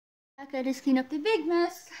Okay, I just cleaned up the big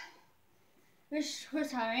mess, which was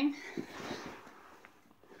tiring.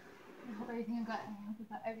 I hope everything I hope I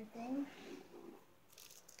got everything.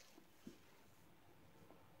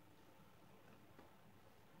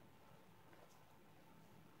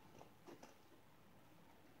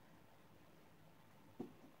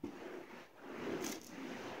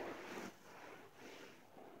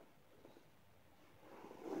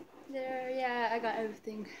 There, yeah, I got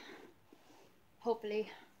everything. Hopefully.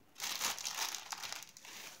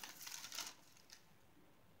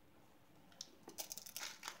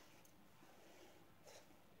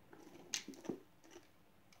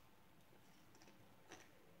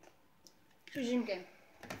 Resume game.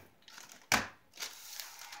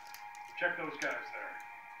 Check those guys there.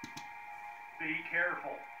 Be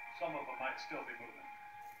careful. Some of them might still be moving.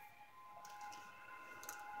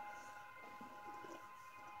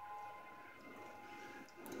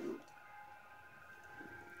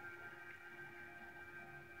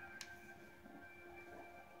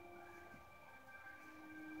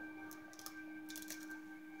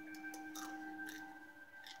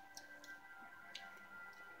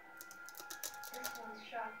 This one's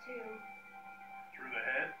shot too. Through the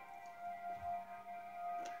head?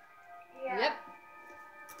 Yeah. Yep.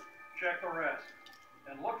 Check the rest.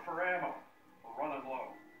 And look for ammo. We're running low.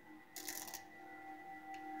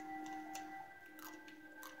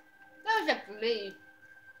 That was a bleed.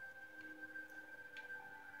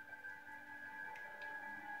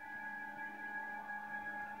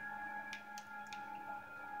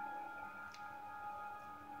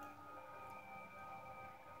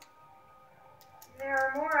 There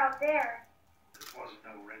are more out there. This wasn't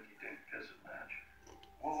no rinky-dink visit match.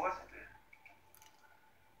 What was it then?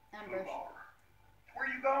 Ambush. Move over. Where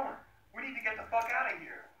are you going? We need to get the fuck out of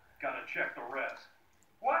here. Gotta check the rest.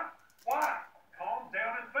 What? Why? Calm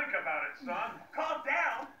down and think about it, son. Calm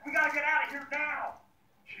down? We gotta get out of here now.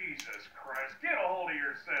 Jesus Christ, get a hold of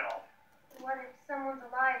yourself. What if someone's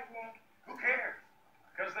alive, Nick? Who cares?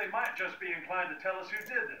 Because they might just be inclined to tell us who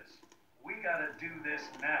did this. We gotta do this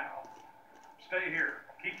now. Stay here.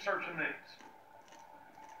 Keep searching these.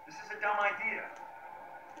 This is a dumb idea.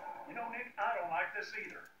 You know, Nick, I don't like this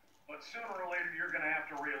either. But sooner or later, you're gonna have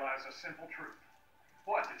to realize a simple truth.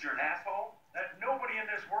 What, that you're an asshole? That nobody in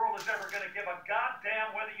this world is ever gonna give a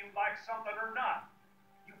goddamn whether you like something or not.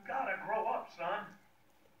 You gotta grow up, son.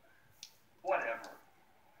 Whatever.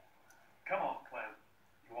 Come on, Clem.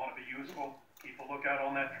 You want to be useful? Keep a lookout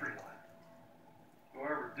on that tree line.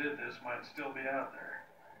 Whoever did this might still be out there,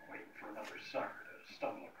 waiting for another sucker to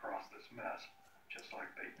stumble across this mess, just like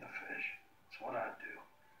baiting a fish. It's what I'd do.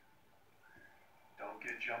 Don't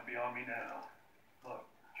get jumpy on me now. Look,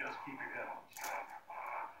 just keep your head on straight.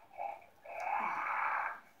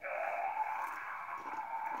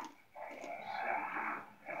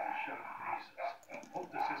 Shut up, pieces. Hope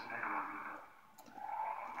this isn't anyone you know.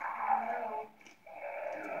 No.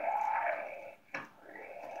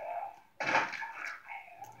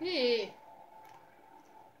 Hey.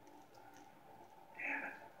 Damn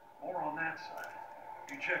it. More on that side.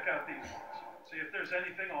 You check out these ones. See if there's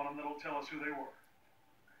anything on them that'll tell us who they were.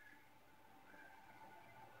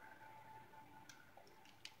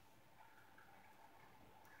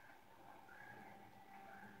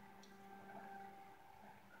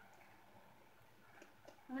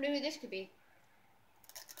 I wonder who this could be.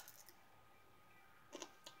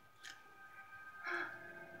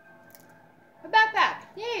 A backpack!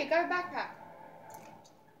 Yay, got a backpack.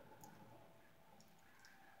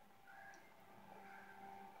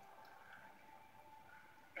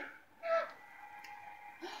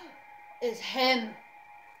 It's him.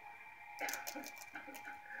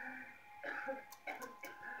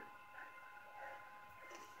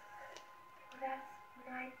 That's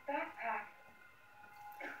my backpack.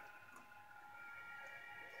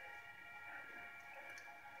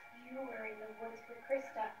 You were in the woods with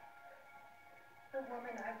Krista. The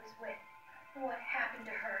woman I was with. What happened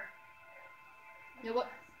to her? You know what?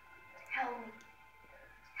 Tell me.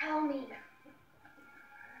 Tell me.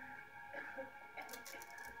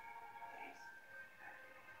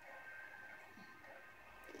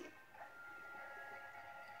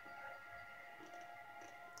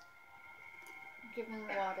 Give him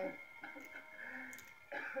the water.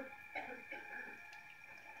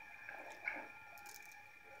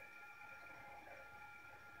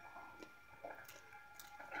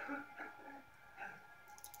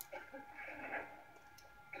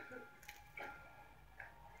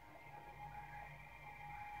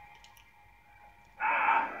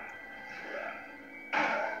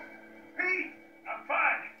 Pete! I'm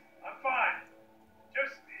fine. I'm fine.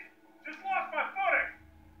 Just lost my footing.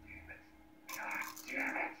 Damn it. God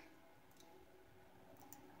damn it.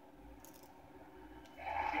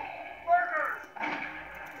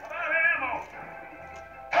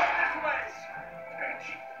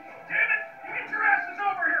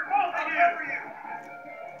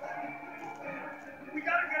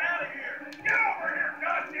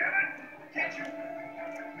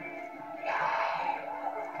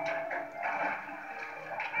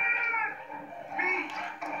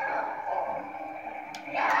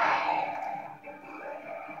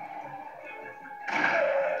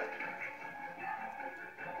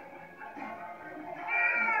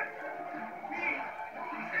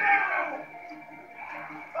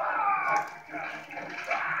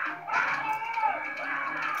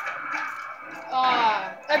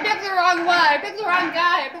 picked the wrong one. I picked the wrong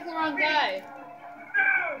guy. I picked the wrong guy.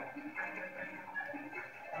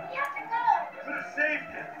 We have to go. Could have saved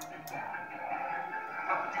him.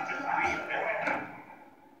 How could you just leave him?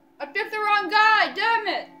 I picked the wrong guy. Damn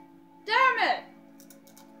it. Damn it.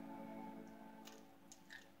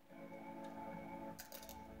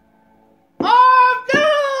 Oh,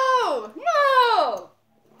 no. No.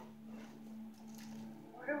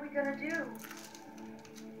 What are we gonna do?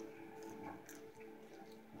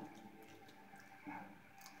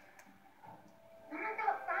 Someone's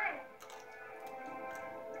outside.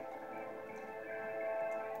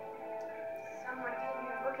 Someone came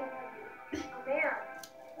here looking for you. A man.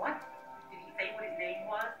 What? Did he say what his name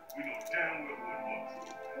was? We know damn well who it was.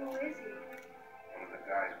 Who is he? One of the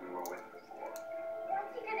guys we were with before.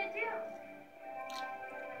 What's he gonna do?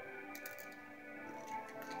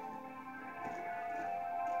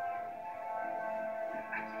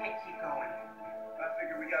 I can't keep going. I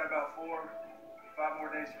figure we got about 5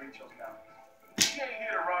 more days to reach those mountains. We ain't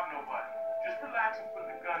here to rob nobody. Just relax and put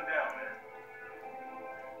the gun down, man.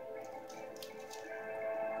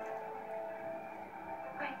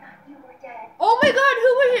 I thought you were dead. Oh my God,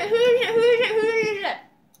 who is it? Who is it? Who is it? Who is it?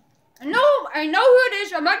 I know who it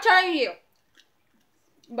is. I'm not telling you.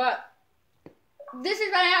 But this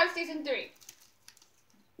is my house, season 3.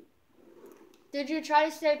 Did you try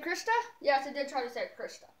to save Krista? Yes, I did try to save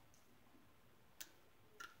Krista.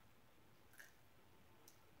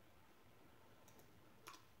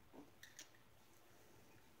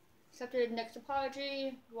 Accepted Nick's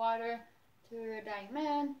apology. Water to a dying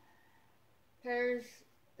man. Pairs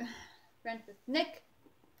rent with Nick.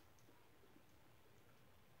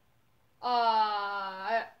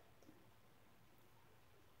 I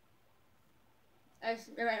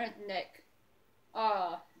rent with Nick.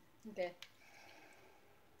 Okay.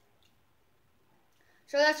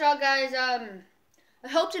 So that's all, guys. I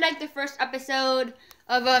hope you liked the first episode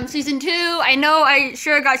of season 2. I know I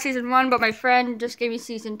sure got season 1, but my friend just gave me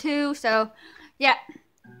season 2. So yeah.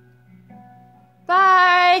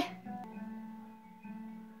 Bye.